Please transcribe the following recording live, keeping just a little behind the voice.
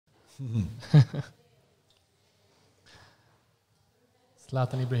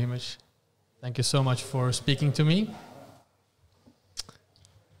Zlatan Ibrahimović, thank you so much for speaking to me.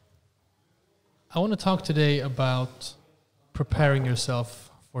 I want to talk today about preparing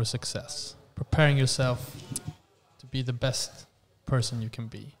yourself for success, preparing yourself to be the best person you can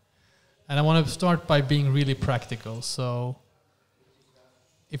be. And I want to start by being really practical. So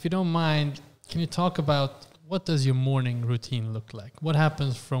if you don't mind, can you talk about what does your morning routine look like? What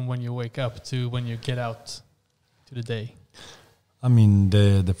happens from when you wake up to when you get out to the day? I mean,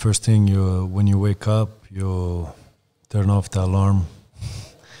 the first thing when you wake up, you turn off the alarm,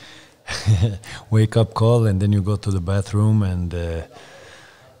 wake up call, and then you go to the bathroom and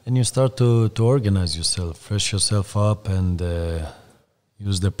you start to organize yourself, fresh yourself up, and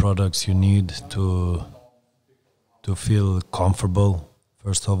use the products you need to feel comfortable,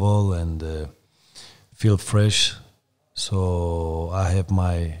 first of all, and feel fresh. So I have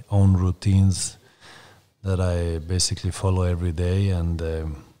my own routines that I basically follow every day, and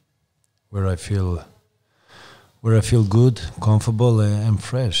where I feel good, comfortable, and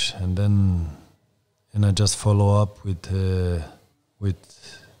fresh, and I just follow up with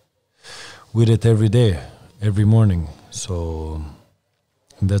it every day, every morning. So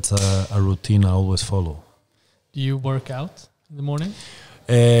that's a routine I always follow. Do you work out in the morning?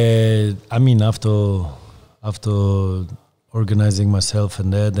 I mean, after organizing myself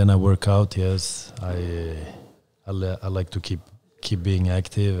and that, then I work out. Yes, I like to keep being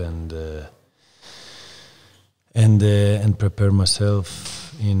active and prepare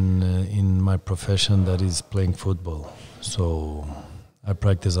myself in my profession, that is playing football. So I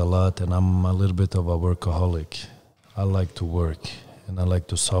practice a lot, and I'm a little bit of a workaholic. I like to work, and I like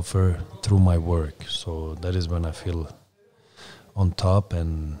to suffer through my work. So that is when I feel on top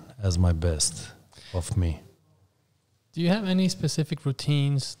and as my best of me. Do you have any specific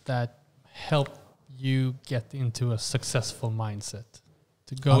routines that help you get into a successful mindset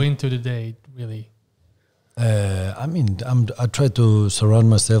to go into the day really? I mean, I try to surround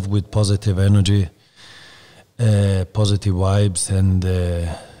myself with positive energy, positive vibes, and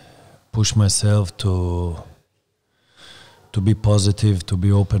push myself to be positive, to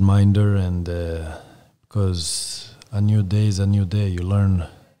be open-minded, and because a new day is a new day. You learn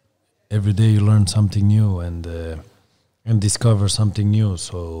every day. You learn something new and discover something new.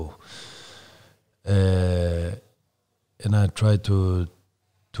 So, and I try to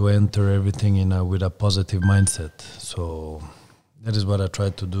enter everything with a positive mindset. So that is what I try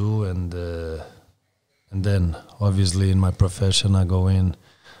to do, and then obviously in my profession I go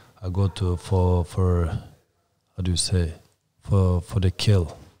for how do you say, for the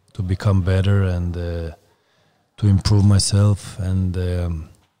kill, to become better and to improve myself and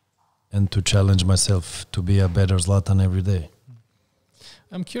to challenge myself to be a better Zlatan every day.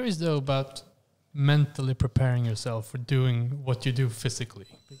 I'm curious though about mentally preparing yourself for doing what you do physically,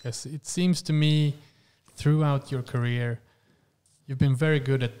 because it seems to me throughout your career you've been very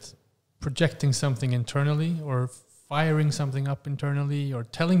good at projecting something internally, or firing something up internally, or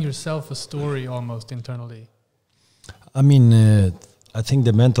telling yourself a story almost internally. I mean, I think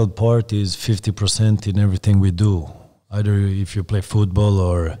the mental part is 50% in everything we do, either if you play football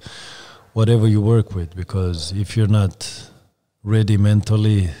or whatever you work with, because if you're not ready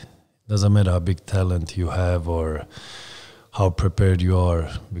mentally, doesn't matter how big talent you have or how prepared you are,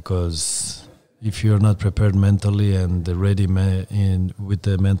 because if you're not prepared mentally and ready with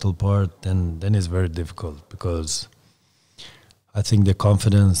the mental part, then it's very difficult, because I think the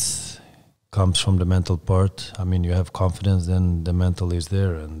confidence comes from the mental part. I mean, you have confidence, then the mental is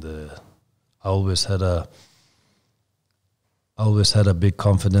there, and I always had a big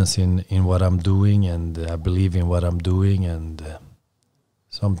confidence in what I'm doing, and I believe in what I'm doing, and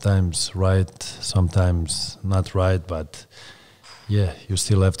sometimes right, sometimes not right, but yeah, you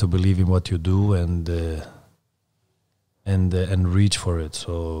still have to believe in what you do and reach for it.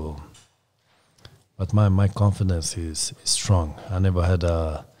 So, but my confidence is strong. I never had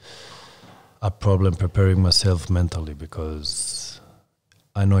a problem preparing myself mentally, because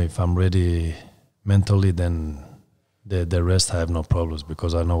I know if I'm ready mentally, then the rest I have no problems,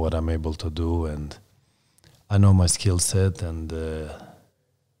 because I know what I'm able to do, and I know my skill set, and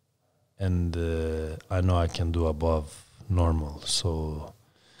I know I can do above normal. So,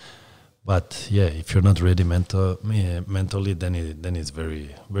 but yeah, if you're not ready mentally, then it's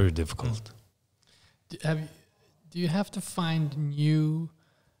very, very difficult. Do you have to find new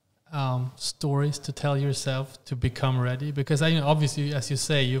stories to tell yourself to become ready? Because I know, obviously, as you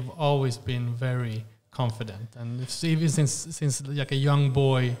say, you've always been very confident, and even since like a young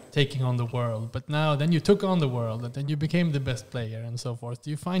boy taking on the world. But now, then you took on the world, and then you became the best player, and so forth. Do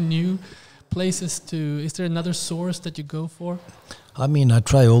you find new places to? Is there another source that you go for? I mean, I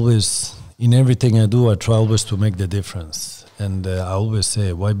try always, in everything I do, I try always to make the difference. And I always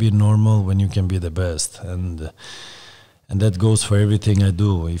say, why be normal when you can be the best? And that goes for everything I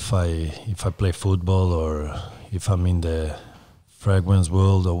do. If I play football, or if I'm in the fragrance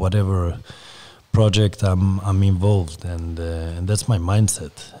world, or whatever project I'm involved, and that's my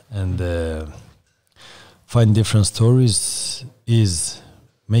mindset. And find different stories is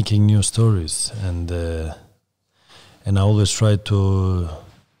making new stories, and I always try to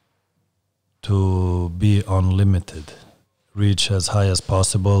be unlimited, reach as high as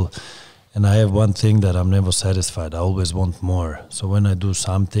possible. And I have one thing that I'm never satisfied. I always want more. So when I do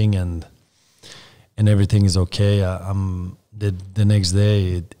something and everything is okay, I'm the next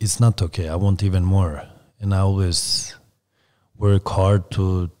day it's not okay. I want even more, and I always work hard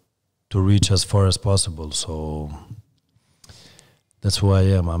to reach as far as possible. So that's who I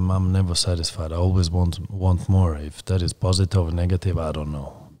am. I'm never satisfied. I always want more. If that is positive or negative, I don't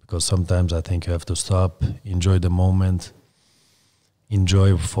know. Because sometimes I think you have to stop, enjoy the moment,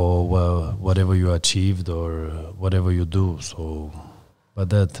 enjoy for whatever you achieved or whatever you do. So, but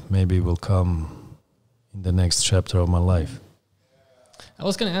that maybe will come in the next chapter of my life. I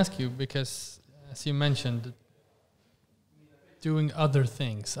was going to ask you, because as you mentioned, doing other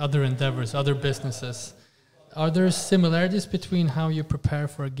things, other endeavors, other businesses, are there similarities between how you prepare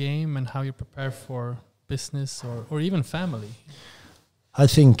for a game and how you prepare for business or even family? I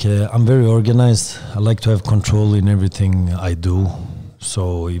think I'm very organized. I like to have control in everything I do.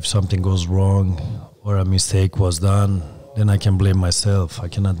 So if something goes wrong or a mistake was done, then I can blame myself. I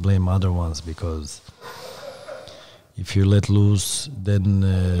cannot blame other ones, because if you let loose,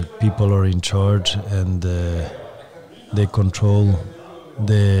 then people are in charge, and they control,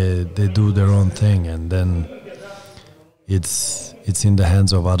 they do their own thing, and then it's in the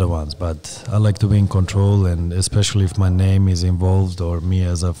hands of other ones. But I like to be in control, and especially if my name is involved or me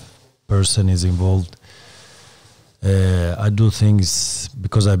as a person is involved. I do things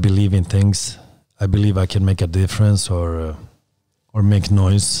because I believe in things. I believe I can make a difference or make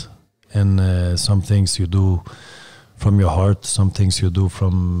noise, and some things you do from your heart, some things you do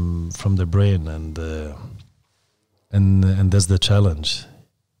from the brain, and that's the challenge.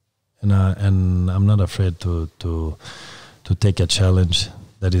 And I'm not afraid to take a challenge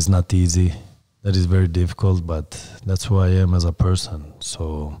that is not easy, that is very difficult, but that's who I am as a person.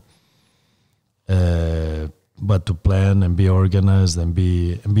 So, but to plan and be organized and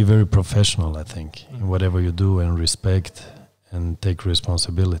be very professional, I think, in whatever you do, and respect and take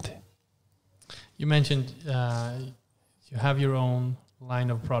responsibility. You mentioned you have your own line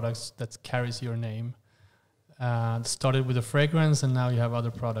of products that carries your name. Started with a fragrance, and now you have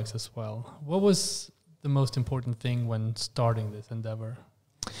other products as well. What was the most important thing when starting this endeavor?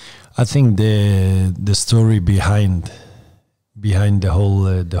 I think the story behind the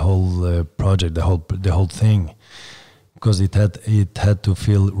whole project, the whole thing, because it had to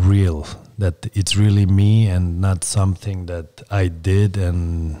feel real. That it's really me and not something that I did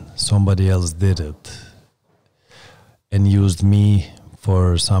and somebody else did it and used me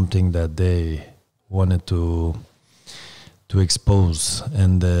for something that they wanted to expose.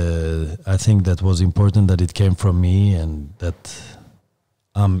 And I think that was important, that it came from me and that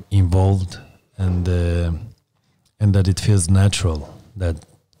I'm involved, and that it feels natural, that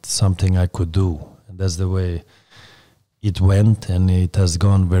something I could do. And that's the way it went, and it has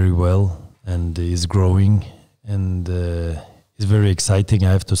gone very well and is growing, and it's very exciting,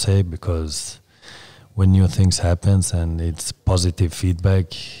 I have to say, because when new things happens and it's positive feedback,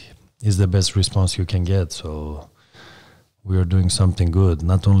 is the best response you can get. So we are doing something good.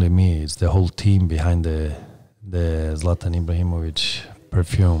 Not only me, it's the whole team behind the Zlatan Ibrahimović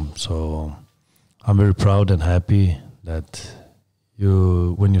perfume. So I'm very proud and happy that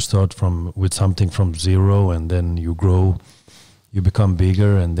when you start with something from zero, and then you grow, you become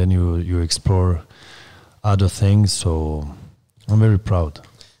bigger, and then you explore other things. So I'm very proud.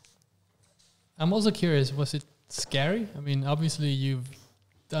 I'm also curious, was it scary? I mean, obviously you've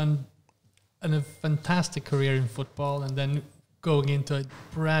done a fantastic career in football, and then going into a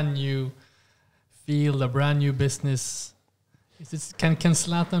brand new field, a brand new business. Can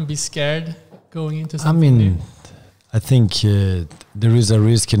Zlatan be scared going into something new? I think there is a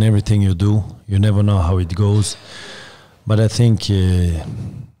risk in everything you do. You never know how it goes. But I think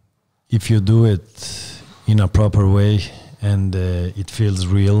if you do it in a proper way and it feels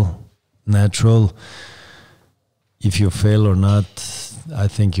real, natural, if you fail or not, I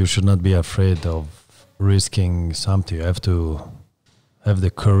think you should not be afraid of risking something. You have to have the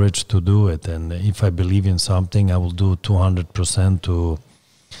courage to do it. And if I believe in something, I will do 200%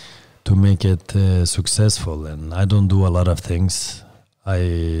 to make it successful. And I don't do a lot of things.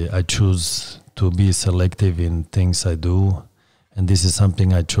 I choose to be selective in things I do. And this is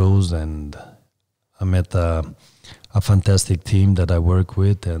something I chose, and I met a fantastic team that I work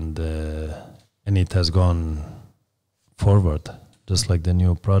with, and it has gone forward, just like the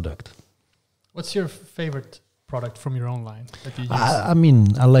new product. What's your favorite product from your own line that you use? I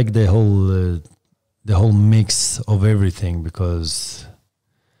mean, I like the whole mix of everything, because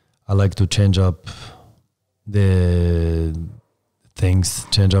I like to change up the things,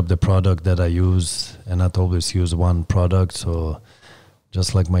 change up the product that I use, and not always use one product. So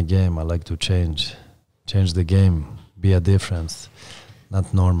just like my game, I like to change the game, be a difference,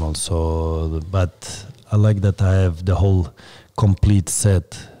 not normal. So, but I like that I have the whole complete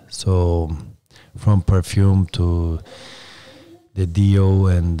set. So from perfume to the deo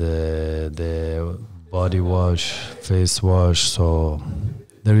and the body wash, face wash. So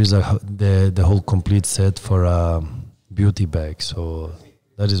there is the whole complete set for a beauty bag. So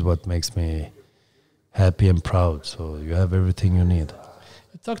that is what makes me happy and proud. So you have everything you need.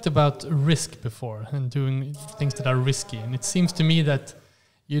 You talked about risk before and doing things that are risky, and it seems to me that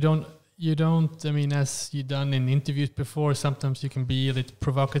you don't. I mean, as you've done in interviews before, sometimes you can be a little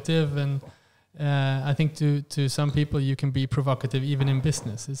provocative, and I think to some people you can be provocative even in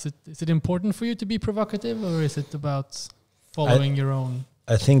business. Is it important for you to be provocative, or is it about following your own?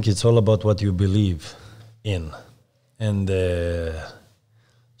 I think it's all about what you believe in. And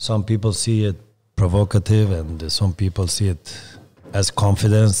some people see it provocative, and some people see it as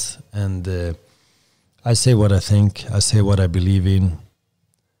confidence. And I say what I think, I say what I believe in.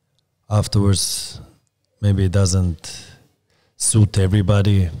 Afterwards, maybe it doesn't suit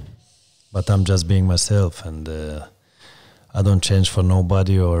everybody, but I'm just being myself, and I don't change for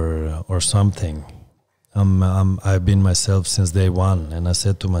nobody or something. I've been myself since day one, and I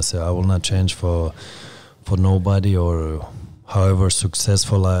said to myself, I will not change for nobody, or however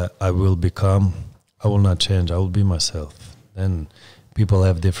successful I will become, I will not change. I will be myself. And people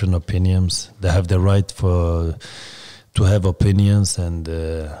have different opinions. They have the right to have opinions, and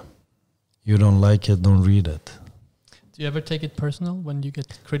you don't like it, don't read it. Do you ever take it personal when you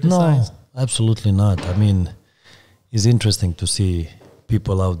get criticized? No, absolutely not. I mean, it's interesting to see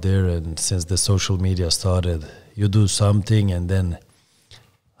people out there, and since the social media started, you do something and then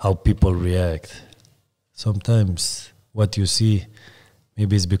how people react. Sometimes what you see,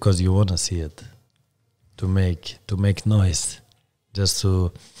 maybe it's because you want to see it, to make noise, just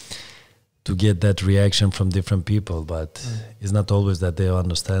to get that reaction from different people. But it's not always that they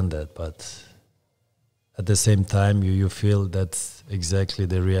understand that. But at the same time, you feel that's exactly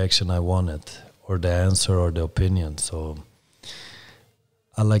the reaction I wanted, or the answer, or the opinion. So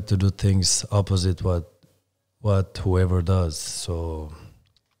I like to do things opposite what whoever does. So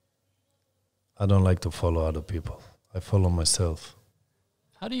I don't like to follow other people. I follow myself.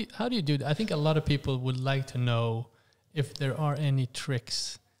 How do you do that? I think a lot of people would like to know if there are any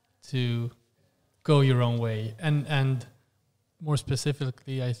tricks to go your own way, and more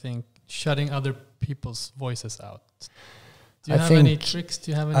specifically, I think shutting other people's voices out. Do you have any tricks?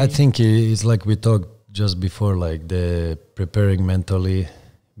 Do you have any? I think it's like we talked just before, like the preparing mentally,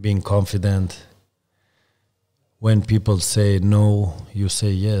 being confident. When people say no, you say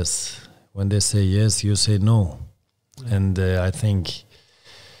yes. When they say yes, you say no. Yeah. And I think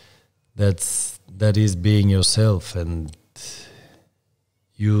that is being yourself, and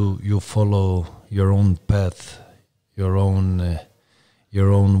you follow your own path, your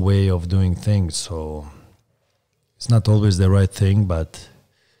own way of doing things. So it's not always the right thing, but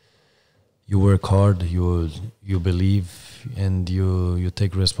you work hard, you believe, and you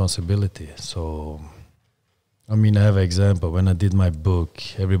take responsibility. So I mean, I have an example. When I did my book,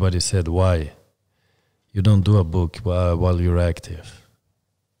 everybody said, why? You don't do a book while you're active.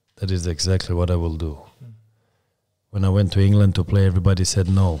 That is exactly what I will do. When I went to England to play, everybody said,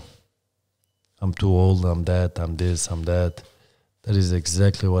 no, I'm too old, I'm that, I'm this, I'm that. That is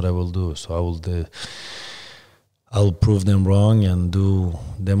exactly what I will do. So I'll prove them wrong and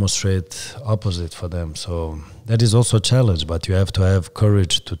demonstrate opposite for them. So that is also a challenge, but you have to have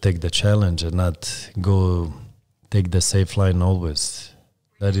courage to take the challenge and not go take the safe line always.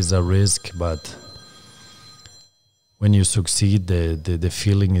 That is a risk, but when you succeed, the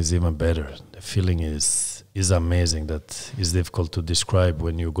feeling is even better. The feeling is amazing. That is difficult to describe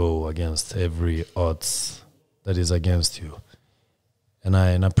when you go against every odds that is against you. And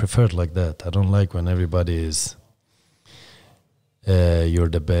I prefer it like that. I don't like when everybody is you're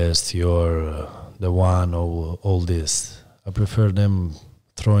the best, you're the one, or all this. I prefer them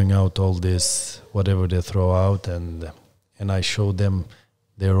throwing out all this, whatever they throw out, and I show them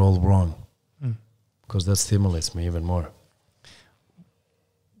they're all wrong, because that stimulates me even more.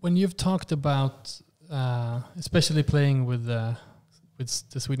 When you've talked about, especially playing with the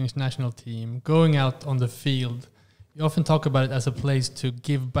Swedish national team, going out on the field, you often talk about it as a place to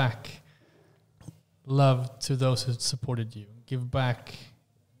give back love to those who supported you, give back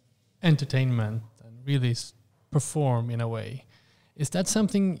entertainment, and really perform in a way. Is that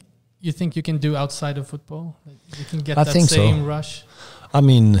something you think you can do outside of football? You can get that same rush? I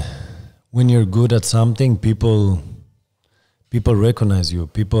mean, when you're good at something, people recognize you.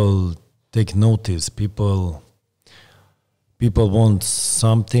 People take notice. People want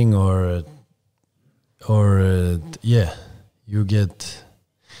something, or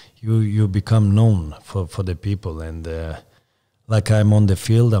you become known for the people. And like I'm on the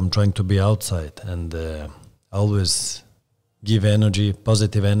field, I'm trying to be outside, and always give energy,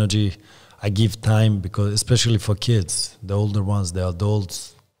 positive energy. I give time, because especially for kids, the older ones, the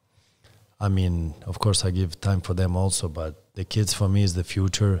adults, I mean, of course I give time for them also, but the kids for me is the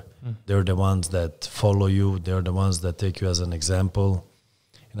future. They're the ones that follow you. They're the ones that take you as an example.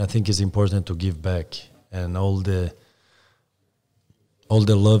 And I think it's important to give back. And all the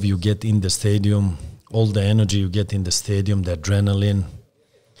love you get in the stadium, all the energy you get in the stadium, the adrenaline,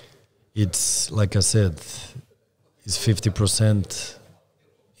 it's, like I said, it's 50%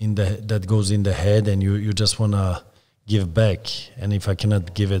 that goes in the head, and you just want to give back. And if I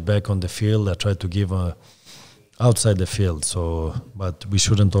cannot give it back on the field, I try to give outside the field. So, but we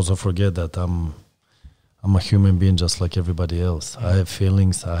shouldn't also forget that I'm a human being just like everybody else. I have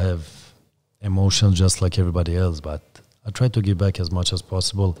feelings, I have emotions just like everybody else, but I try to give back as much as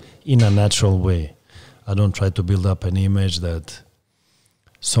possible in a natural way. I don't try to build up an image that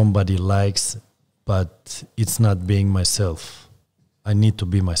somebody likes, but it's not being myself. I need to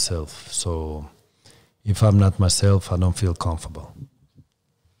be myself. So if I'm not myself, I don't feel comfortable.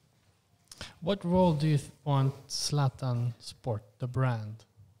 What role do you want Zlatan Sport, the brand,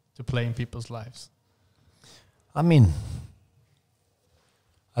 to play in people's lives? I mean,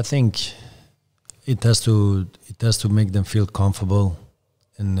 I think it has to make them feel comfortable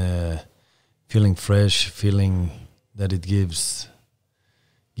and feeling fresh, feeling that it gives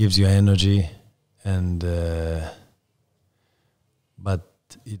you energy, and but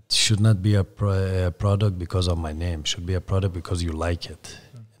it should not be a product because of my name. It should be a product because you like it,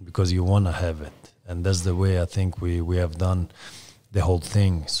 and because you want to have it. And that's the way I think we have done the whole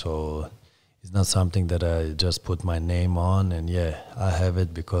thing. So it's not something that I just put my name on and I have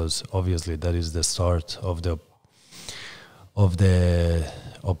it, because obviously that is the start of the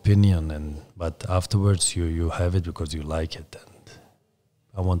opinion, but afterwards you have it because you like it, and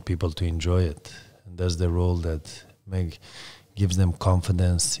I want people to enjoy it, and that's the role that gives them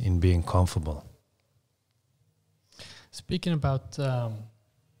confidence in being comfortable. Speaking about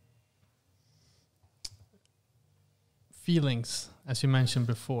feelings, as you mentioned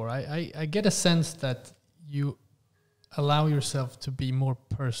before, I get a sense that you allow yourself to be more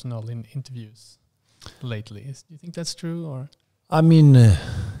personal in interviews lately. Do you think that's true? Or I mean,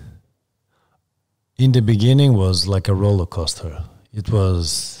 in the beginning was like a roller coaster. It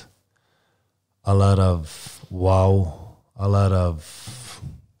was a lot of wow, a lot of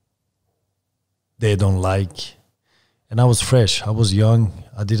they don't like. And I was fresh, I was young,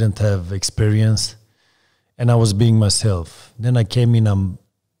 I didn't have experience, and I was being myself. Then I came in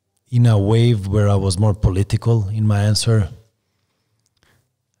a wave where I was more political in my answer.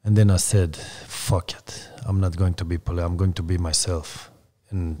 And then I said, fuck it, I'm not going to be political, I'm going to be myself.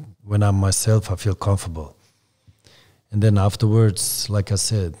 And when I'm myself, I feel comfortable. And then afterwards, like I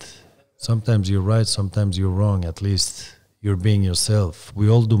said, sometimes you're right, sometimes you're wrong. At least you're being yourself. We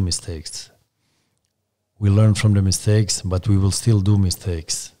all do mistakes. We learn from the mistakes, but we will still do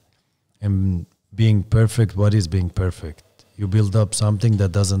mistakes. And being perfect, what is being perfect? You build up something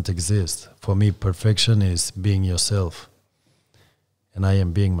that doesn't exist. For me, perfection is being yourself. And I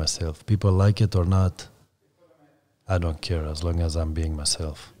am being myself. People like it or not, I don't care, as long as I'm being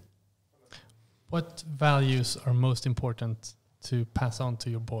myself. What values are most important to pass on to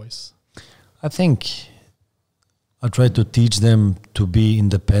your boys? I think I try to teach them to be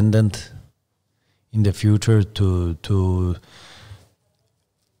independent in the future, to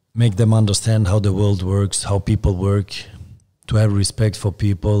make them understand how the world works, how people work, to have respect for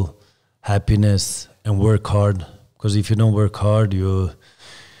people, happiness, and work hard. Because if you don't work hard,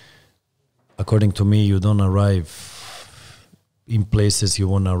 according to me, you don't arrive in places you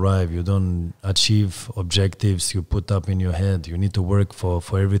want to arrive. You don't achieve objectives you put up in your head. You need to work for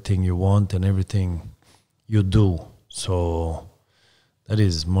everything you want and everything you do. So that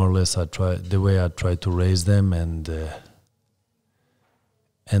is more or less the way I try to raise them, and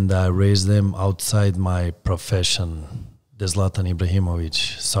I raise them outside my profession. The Zlatan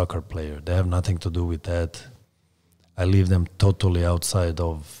Ibrahimović soccer player, they have nothing to do with that. I leave them totally outside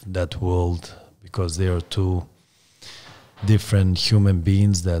of that world because they are two different human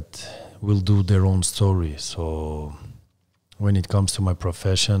beings that will do their own story. So when it comes to my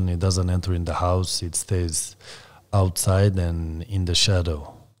profession, it doesn't enter in the house, it stays outside and in the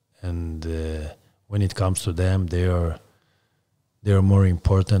shadow. And when it comes to them, they are more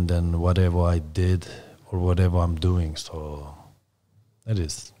important than whatever I did or whatever I'm doing. So that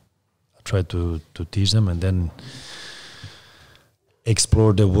is, I try to teach them and then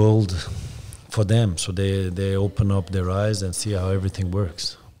explore the world for them, so they open up their eyes and see how everything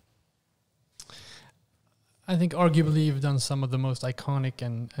works. I think arguably you've done some of the most iconic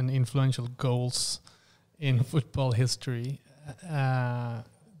and influential goals in football history. The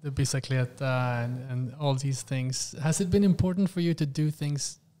bicicleta and all these things. Has it been important for you to do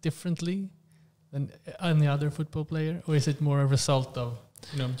things differently than any other football player, or is it more a result of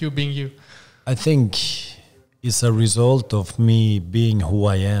you being you? I think it's a result of me being who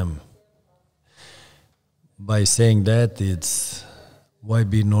I am. By saying that, it's why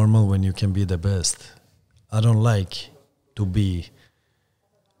be normal when you can be the best? I don't like to be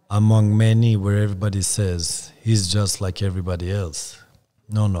among many where everybody says he's just like everybody else.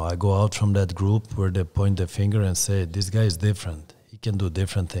 No, I go out from that group where they point the finger and say, this guy is different. He can do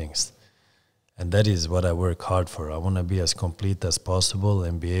different things. And that is what I work hard for. I want to be as complete as possible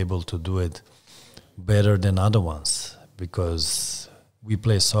and be able to do it better than other ones. Because we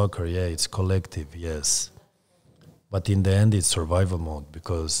play soccer, yeah, it's collective, yes. But in the end, it's survival mode,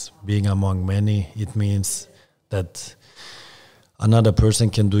 because being among many, it means that another person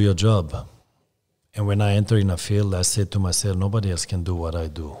can do your job. And when I enter in a field, I say to myself, nobody else can do what I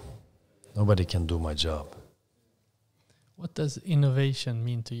do. Nobody can do my job. What does innovation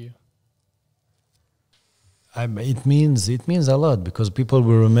mean to you? It means a lot, because people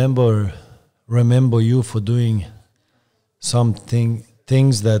will remember you for doing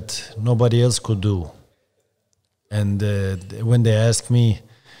things that nobody else could do. And when they ask me,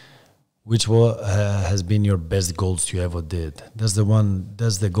 which has been your best goals you ever did? That's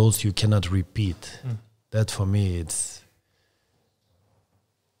the goals you cannot repeat. That for me,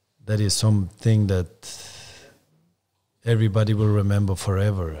 that is something that everybody will remember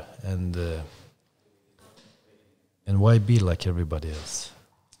forever. And why be like everybody else?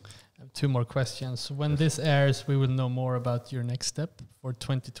 I have two more questions. When this airs, we will know more about your next step for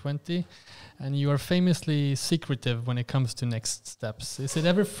 2020. And you are famously secretive when it comes to next steps. Is it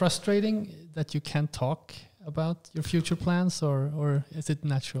ever frustrating that you can't talk about your future plans, or is it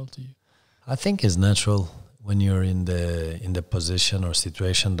natural to you? I think it's natural when you're in the position or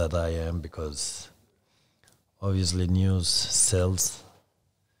situation that I am, because obviously news sells.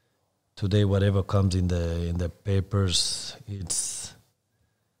 Today, whatever comes in the papers, it's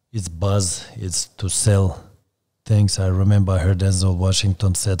buzz. It's to sell things. I remember I heard Denzel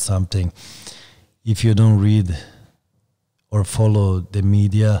Washington said something. If you don't read or follow the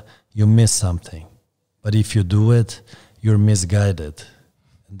media, you miss something. But if you do it, you're misguided.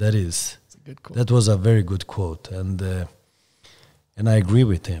 And that's a good quote. That was a very good quote, and I agree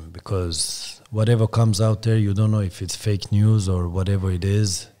with him, because whatever comes out there, you don't know if it's fake news or whatever it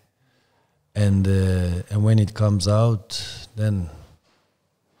is. And when it comes out, then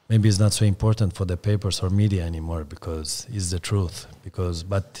maybe it's not so important for the papers or media anymore, because it's the truth.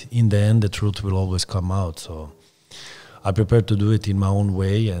 But in the end, the truth will always come out. So I prepare to do it in my own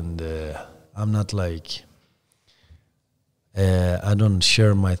way, and I'm not like I don't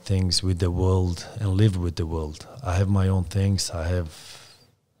share my things with the world and live with the world. I have my own things. I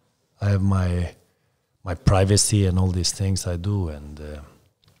have my privacy and all these things I do, and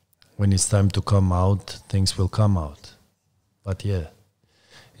when it's time to come out, things will come out. But yeah,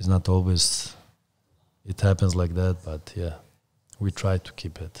 it's not always, it happens like that, but yeah, we try to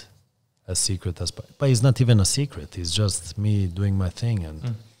keep it as secret as possible. But it's not even a secret, it's just me doing my thing,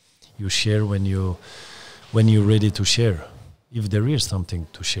 and you share when you're ready to share, if there is something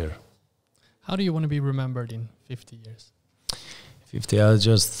to share. How do you want to be remembered in 50 years? 50,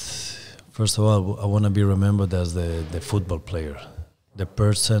 first of all, I want to be remembered as the football player. The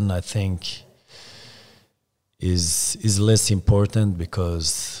person, I think, is less important,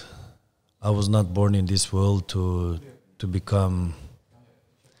 because I was not born in this world to become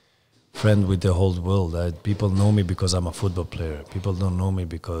friend with the whole world. People know me because I'm a football player. People don't know me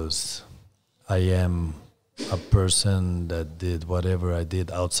because I am a person that did whatever I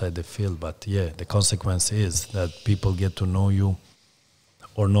did outside the field. But yeah, the consequence is that people get to know you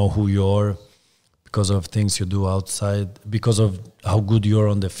or know who you are because of things you do outside, because of how good you are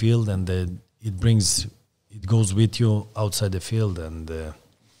on the field, and it goes with you outside the field. And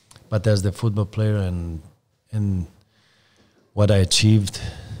but as the football player and what I achieved,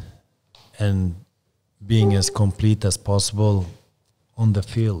 and being as complete as possible on the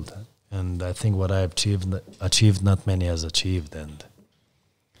field. And I think what I achieved not many has achieved,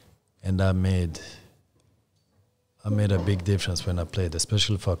 and I made a big difference when I played,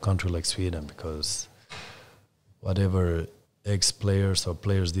 especially for a country like Sweden, because whatever ex-players or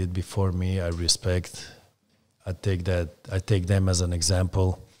players did before me, I respect. I take them as an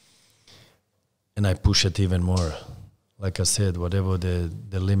example, and I push it even more. Like I said, whatever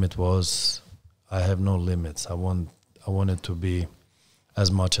the limit was, I have no limits. I want it to be as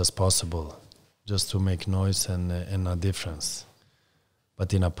much as possible, just to make noise and a difference,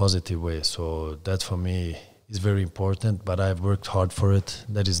 but in a positive way. So that for me is very important, but I've worked hard for it.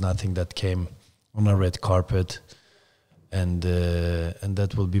 That is nothing that came on a red carpet, and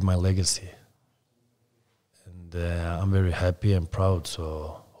that will be my legacy. And I'm very happy and proud.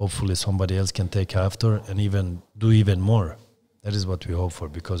 So hopefully somebody else can take after and even do even more. That is what we hope for,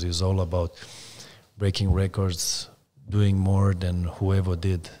 because it's all about breaking records, doing more than whoever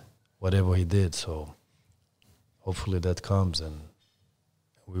did whatever he did. So hopefully that comes, and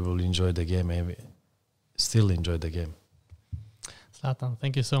we will enjoy the game, maybe still enjoy the game. Zlatan,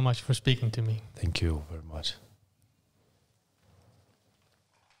 thank you so much for speaking to me. Thank you very much.